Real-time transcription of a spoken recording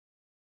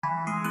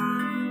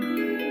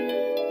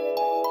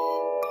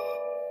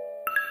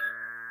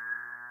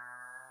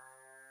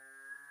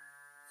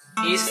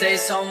He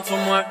stays home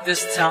from work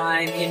this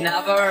time. He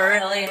never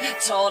really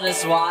told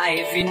his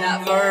wife. He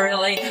never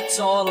really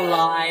told a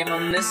lie.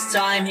 And this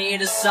time he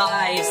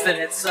decides that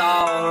it's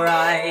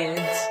alright.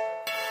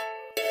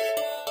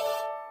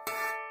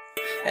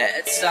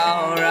 It's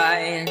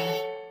alright.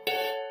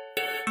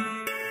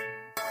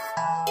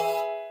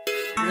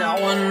 No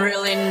one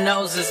really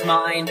knows his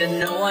mind, and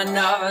no one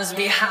knows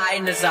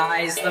behind his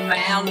eyes. The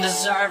man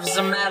deserves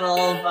a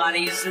medal, but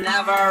he's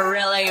never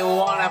really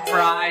won a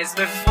prize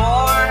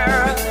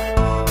before.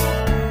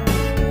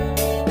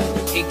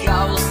 He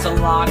goes to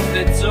lock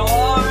the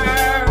door.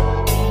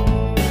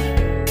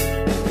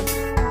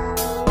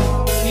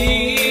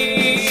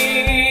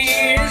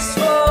 He's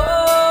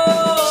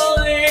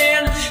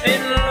falling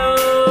in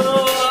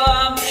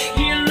love.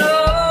 He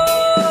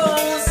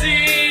knows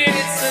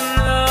it's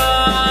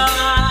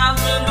enough.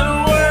 The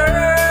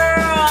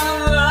world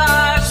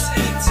looks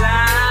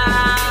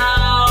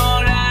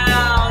down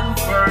and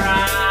frowns.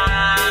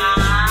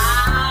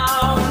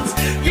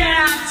 Get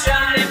up,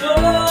 Johnny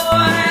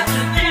boy.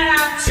 Get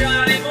up,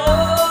 Johnny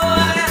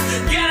boy.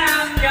 Get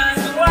up, 'cause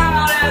the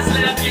world has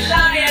left you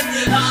lying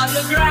on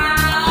the ground.